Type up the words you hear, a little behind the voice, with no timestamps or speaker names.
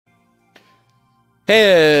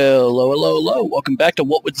Hello, welcome back to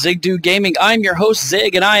What Would Zig Do Gaming. I'm your host,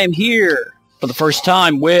 Zig, and I am here for the first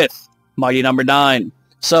time with Mighty Number 9.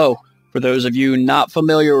 So, for those of you not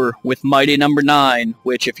familiar with Mighty Number 9,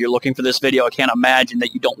 which if you're looking for this video, I can't imagine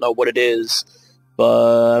that you don't know what it is,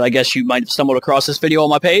 but I guess you might have stumbled across this video on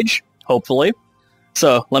my page, hopefully.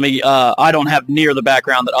 So, let me, I don't have near the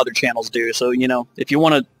background that other channels do, so, you know, if you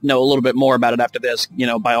want to know a little bit more about it after this, you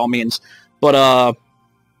know, by all means. But,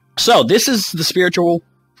 so, this is the spiritual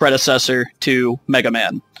predecessor to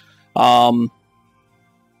Megaman. I'm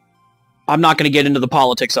not going to get into the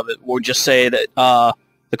politics of it. We'll just say that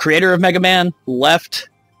the creator of Megaman left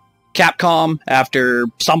Capcom after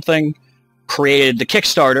something, created the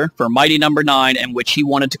Kickstarter for Mighty Number 9, in which he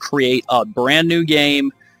wanted to create a brand new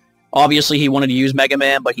game. Obviously, he wanted to use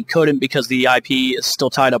Megaman, but he couldn't because the IP is still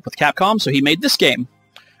tied up with Capcom, so he made this game.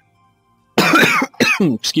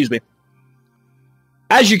 Excuse me.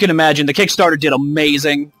 As you can imagine, the Kickstarter did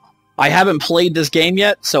amazing. I haven't played this game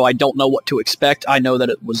yet, so I don't know what to expect. I know that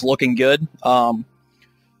it was looking good.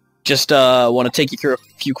 Just want to take you through a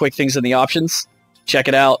few quick things in the options. Check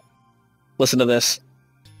it out. Listen to this.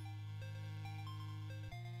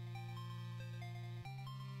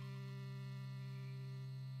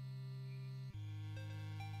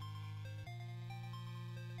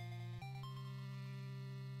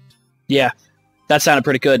 Yeah, that sounded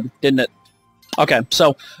pretty good, didn't it? Okay,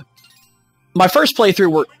 so my first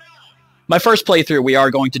playthrough we are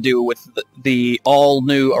going to do with the all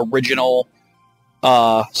new original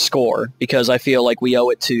score, because I feel like we owe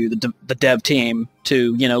it to the dev team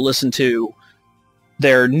to, you know, listen to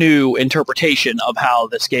their new interpretation of how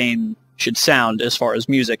this game should sound as far as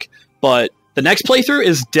music. But the next playthrough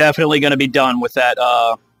is definitely going to be done with that.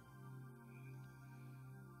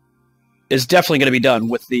 Is definitely going to be done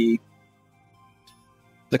with the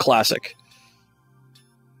classic.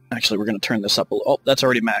 Actually, we're going to turn this up a little. Oh, that's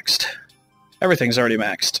already maxed. Everything's already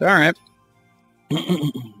maxed. All right.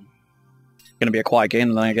 Going to be a quiet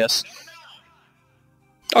game then, I guess.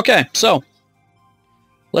 Okay, so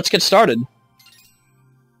let's get started.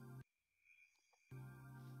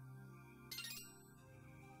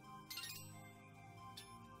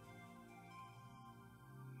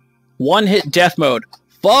 One-hit death mode.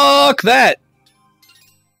 Fuck that!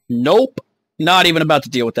 Nope. Not even about to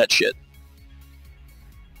deal with that shit.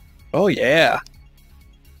 Oh, yeah.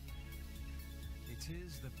 It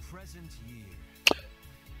is the present year.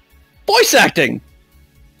 Voice acting!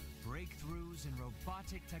 Breakthroughs in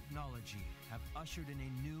robotic technology have ushered in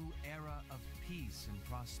a new era of peace and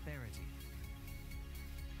prosperity.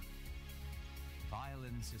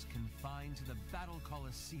 Violence is confined to the Battle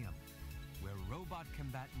Coliseum, where robot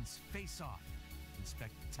combatants face off in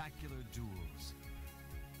spectacular duels.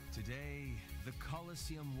 Today, the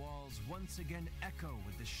Coliseum walls once again echo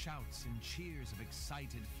with the shouts and cheers of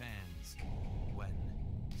excited fans. When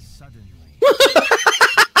suddenly...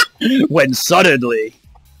 When suddenly...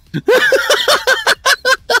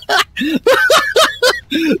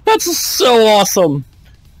 That's so awesome!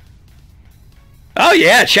 Oh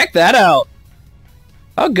yeah, check that out!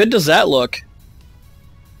 How good does that look?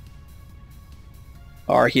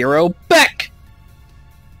 Our hero, Beck!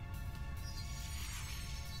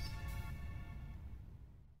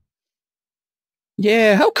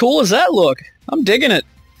 Yeah, how cool does that look? I'm digging it.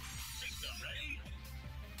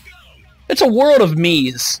 It's a world of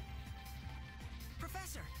me's.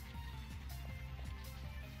 Professor!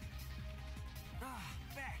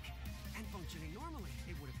 Beck. And functioning normally,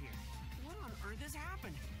 it would appear. What on earth has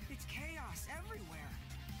happened? It's chaos everywhere.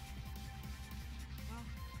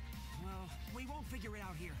 Well, we won't figure it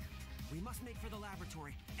out here. We must make for the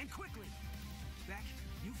laboratory, and quickly. Beck,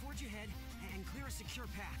 you forge ahead and clear a secure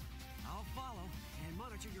path. I'll follow and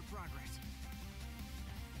monitor your progress.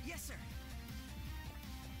 Yes, sir.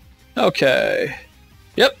 Okay.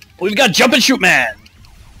 Yep, we've got Jump and Shoot Man!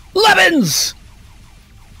 Lemons!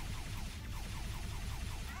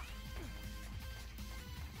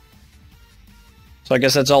 So I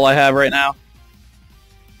guess that's all I have right now.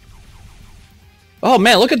 Oh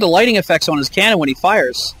man, look at the lighting effects on his cannon when he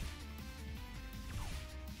fires.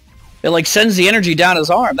 It like sends the energy down his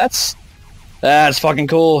arm. That's fucking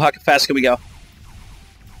cool. How fast can we go?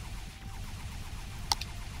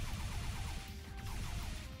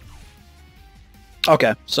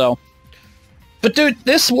 Okay, so... But dude,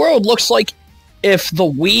 this world looks like if the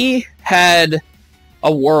Wii had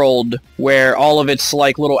a world where all of its,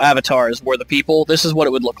 like, little avatars were the people, this is what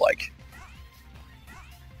it would look like.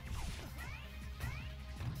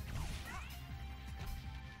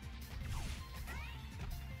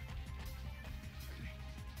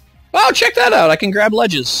 Oh, check that out! I can grab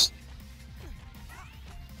ledges.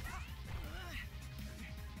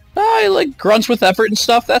 Oh, he like grunts with effort and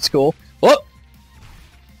stuff. That's cool. Whoop!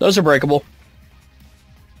 Those are breakable.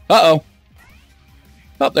 Uh-oh.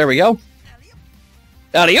 Oh, there we go.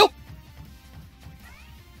 Alley-oop!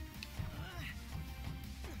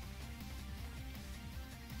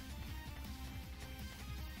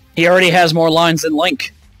 He already has more lines than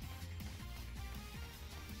Link.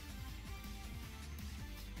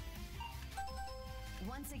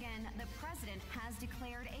 Once again, the president has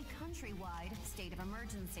declared a countrywide state of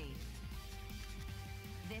emergency.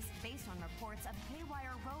 This based on reports of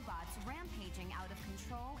haywire robots rampaging out of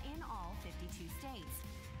control in all 52 states.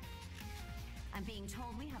 I'm being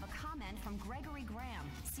told we have a comment from Gregory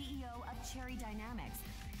Graham, CEO of Cherry Dynamics.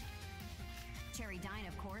 Cherry Dyne,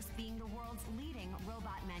 of course, being the world's leading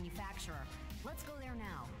robot manufacturer. Let's go there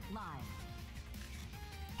now, live.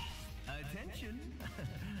 Attention!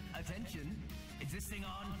 Attention! Is this thing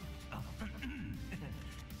on? Oh.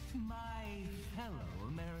 My fellow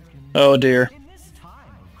Americans. Oh dear. In this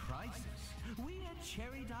time of crisis, we at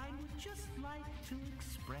Cherry Dyne would just like to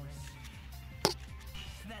express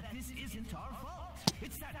that this isn't our fault.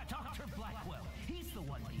 It's that Dr. Blackwell. He's the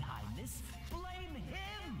one behind this. Blame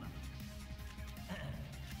him!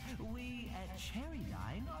 We at Cherry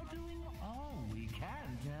Dyne are doing all we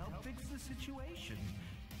can to help fix the situation.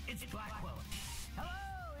 It's Blackwell.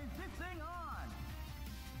 Hello, is this thing on?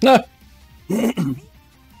 No. And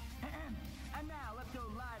now let's go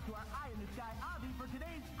live to our Eye in the Sky Avi for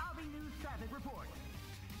today's Avi News Traffic Report.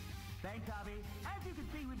 Thanks, Avi. As you can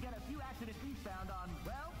see, we've got a few accidents eastbound on,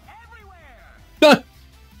 well, everywhere! Mighty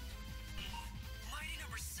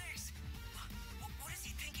number 6. What does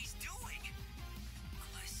he think he's doing?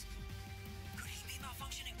 Unless, could he be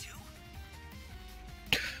malfunctioning too?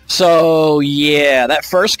 So, yeah, that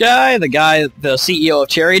first guy, the CEO of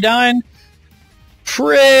Cherry Dyne,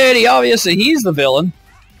 pretty obvious that he's the villain.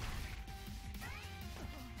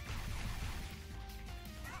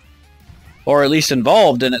 Or at least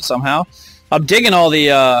involved in it somehow. I'm digging all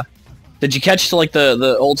the, did you catch like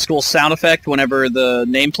the old school sound effect whenever the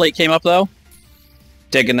nameplate came up though?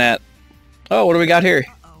 Digging that. Oh, what do we got here?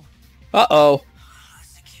 Uh-oh. A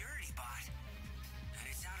security bot. And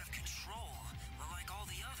it's out of control, like all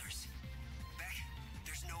the others. Beck,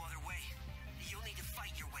 there's no other way. You'll need to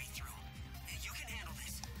fight your way through. You can handle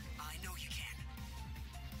this. I know you can.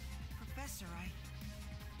 Professor,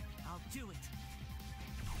 I'll do it.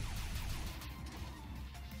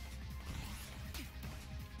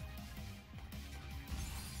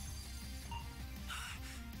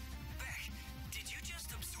 Beck, did you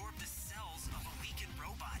just absorb the cells of a weakened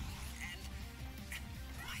robot and,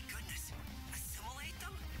 my goodness, assimilate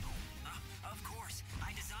them? Of course,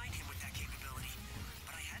 I designed him with that capability,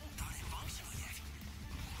 but I hadn't thought it functional yet.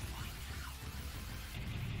 Why now?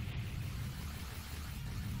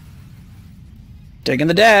 Digging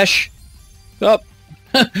the dash. Oh.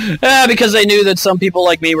 Because they knew that some people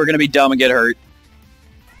like me were going to be dumb and get hurt.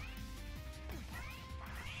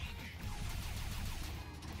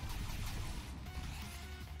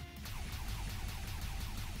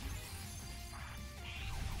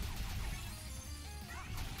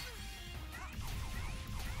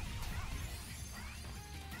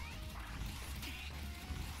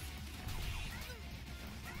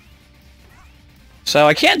 So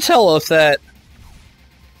I can't tell if that...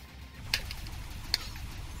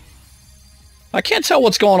 I can't tell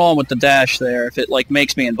what's going on with the dash there. If it, like,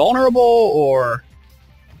 makes me invulnerable, or...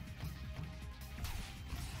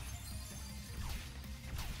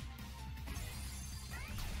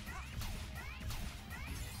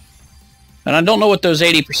 And I don't know what those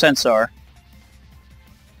 80% are.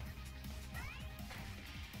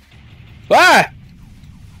 Ah!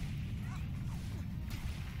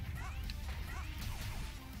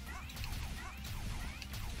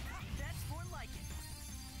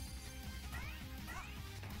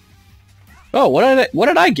 Oh, what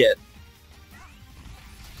did I get?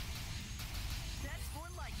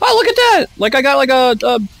 Oh, look at that! Like I got like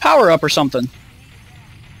a power up or something.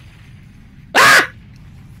 Ah!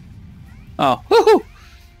 Oh, woohoo!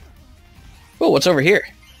 Oh, what's over here?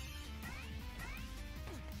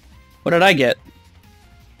 What did I get?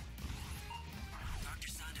 Dr.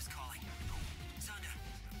 Sanda's calling. Sanda,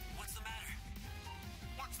 what's the matter?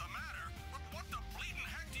 What's the matter? What the bleeding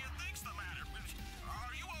heck do you think's the matter?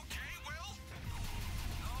 Are you okay, Will?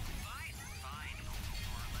 Oh, fine.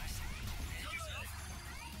 More or less. And yourself?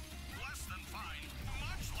 Less than fine.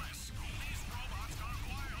 Much less. These robots gone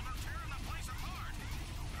wild are tearing the place apart.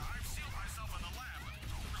 I've sealed myself in the lab.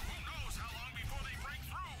 Who knows how long before they break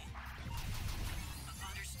through?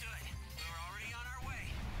 Understood. We're already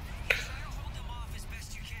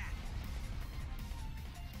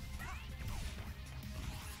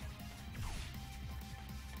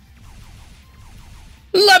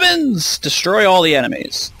Minions! Destroy all the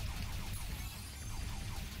enemies.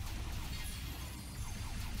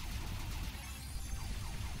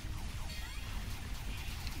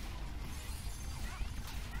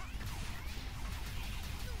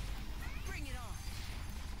 Bring it on.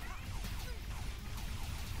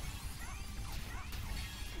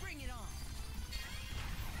 Bring it on.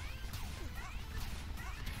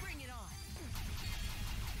 Bring it on.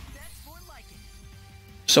 That's more like it.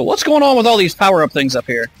 So what's going on with all these power-up things up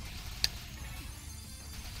here?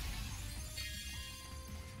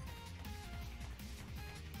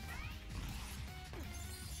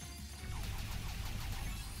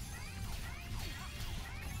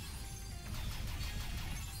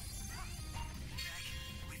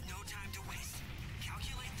 With no time to waste,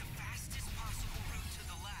 calculate the fastest possible route to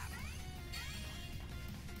the lab.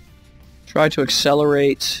 Try to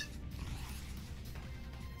accelerate.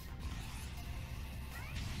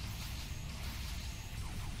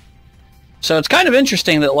 So it's kind of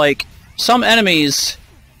interesting that, like, some enemies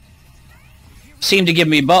seem to give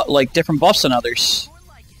me like different buffs than others. More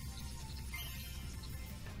like it.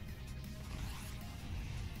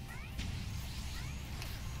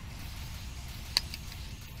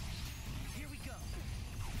 Here we go.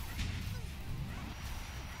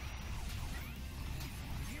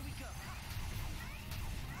 Here we go.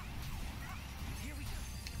 Here we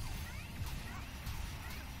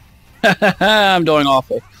go. I'm doing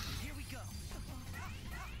awful. Here we go.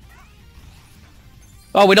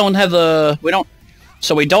 Oh, we don't have the...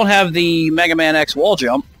 So we don't have the Mega Man X wall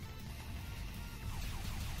jump.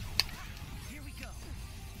 Here we go.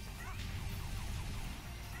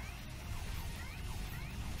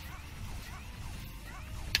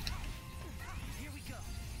 Here we go.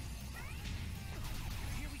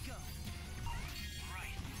 Here we go.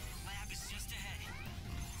 Right. Lab is just ahead.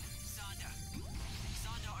 Sonda.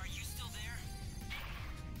 Sonda, are you still there?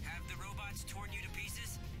 Have the robots torn you to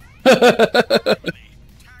pieces?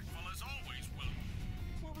 Tactful as always, Will.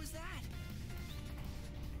 What was that?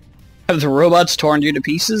 Have the robots torn you to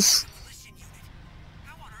pieces? Collision unit.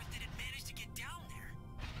 How on earth did it manage to get down there?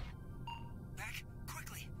 Beck,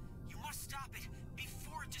 quickly. You must stop it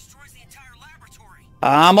before it destroys the entire laboratory.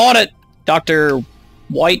 I'm on it, Dr.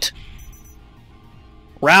 White.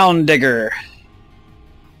 Round Digger.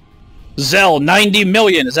 Zell, 90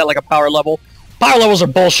 million. Is that like a power level? Power levels are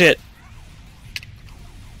bullshit.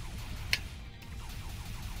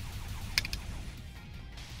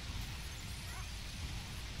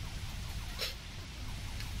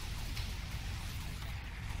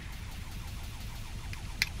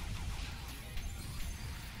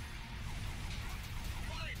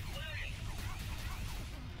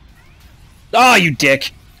 Ah, you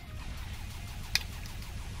dick.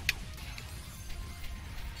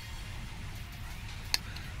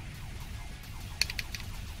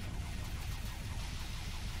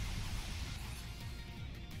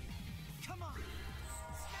 Come on.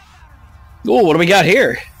 Snap out of it. Ooh, what do we got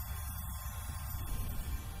here?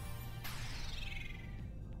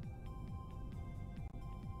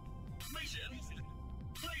 Mission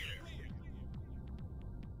clear.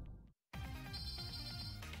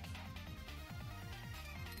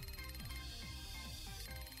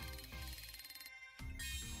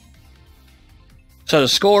 So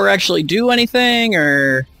does score actually do anything,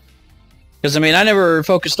 or... Because, I mean, I never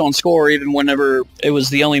focused on score even whenever it was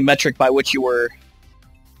the only metric by which you were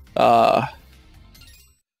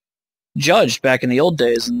judged back in the old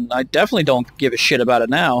days, and I definitely don't give a shit about it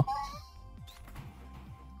now.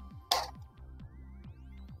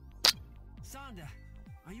 Sonda,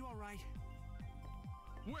 are you all right?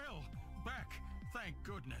 Will, Beck, thank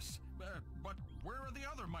goodness. But where are the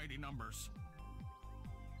other mighty numbers?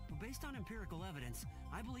 Well, based on empirical evidence,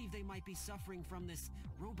 I believe they might be suffering from this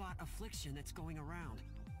robot affliction that's going around.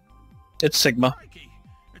 It's Sigma. Crikey!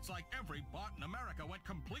 It's like every bot in America went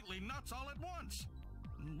completely nuts all at once.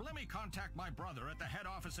 Let me contact my brother at the head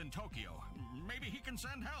office in Tokyo. Maybe he can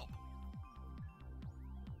send help.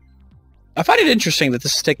 I find it interesting that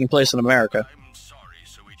this is taking place in America. I'm sorry,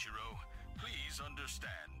 Soichiro. Please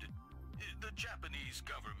understand. The Japanese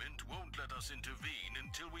government won't let us intervene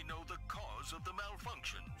until we know the cause of the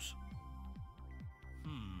malfunctions.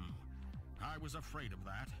 I was afraid of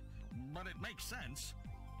that. But it makes sense.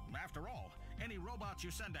 After all, any robots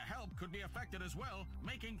you send to help could be affected as well,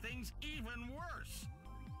 making things even worse.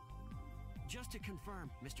 Just to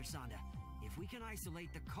confirm, Mr. Sonda, if we can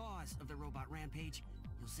isolate the cause of the robot rampage,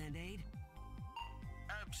 you'll send aid?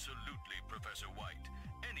 Absolutely, Professor White.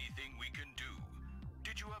 Anything we can do.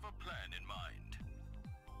 Did you have a plan in mind?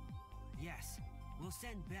 Yes. We'll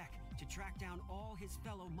send Beck to track down all his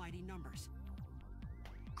fellow mighty numbers.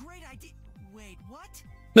 Great idea! Wait, what?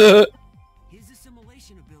 His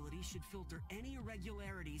assimilation ability should filter any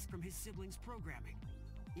irregularities from his siblings' programming.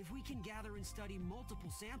 If we can gather and study multiple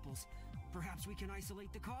samples, perhaps we can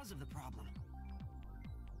isolate the cause of the problem.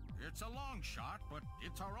 It's a long shot, but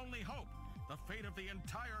it's our only hope. The fate of the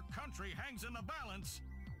entire country hangs in the balance.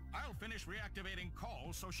 I'll finish reactivating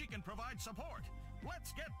Call so she can provide support.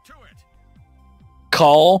 Let's get to it.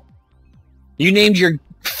 Call? You named your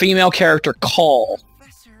female character Call.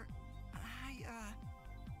 Professor,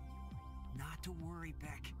 Not to worry,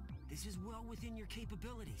 Beck. This is well within your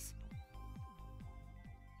capabilities.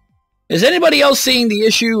 Is anybody else seeing the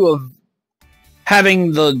issue of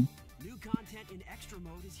having the New content in extra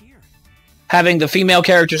mode is here. having the female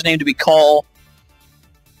character's name to be Call?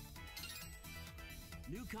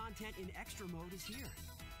 New content in extra mode is here.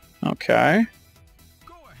 Okay.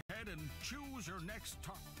 Go ahead and choose your next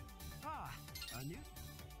target. A new?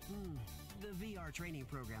 The VR training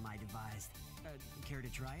program I devised. Care to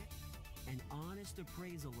try it? An honest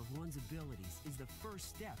appraisal of one's abilities is the first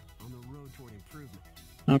step on the road toward improvement.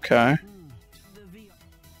 Okay. The VR...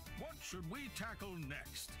 What should we tackle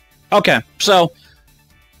next? Okay, so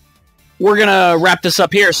we're gonna wrap this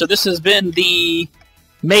up here. So this has been the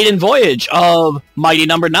maiden voyage of Mighty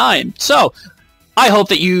Number 9. So I hope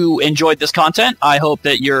that you enjoyed this content. I hope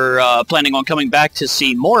that you're planning on coming back to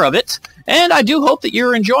see more of it. And I do hope that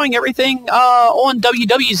you're enjoying everything on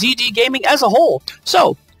WWZD Gaming as a whole.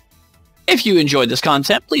 So, if you enjoyed this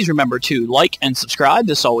content, please remember to like and subscribe.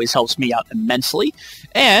 This always helps me out immensely.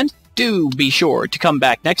 And do be sure to come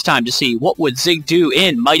back next time to see what would Zig do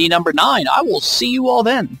in Mighty Number 9. I will see you all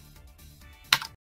then.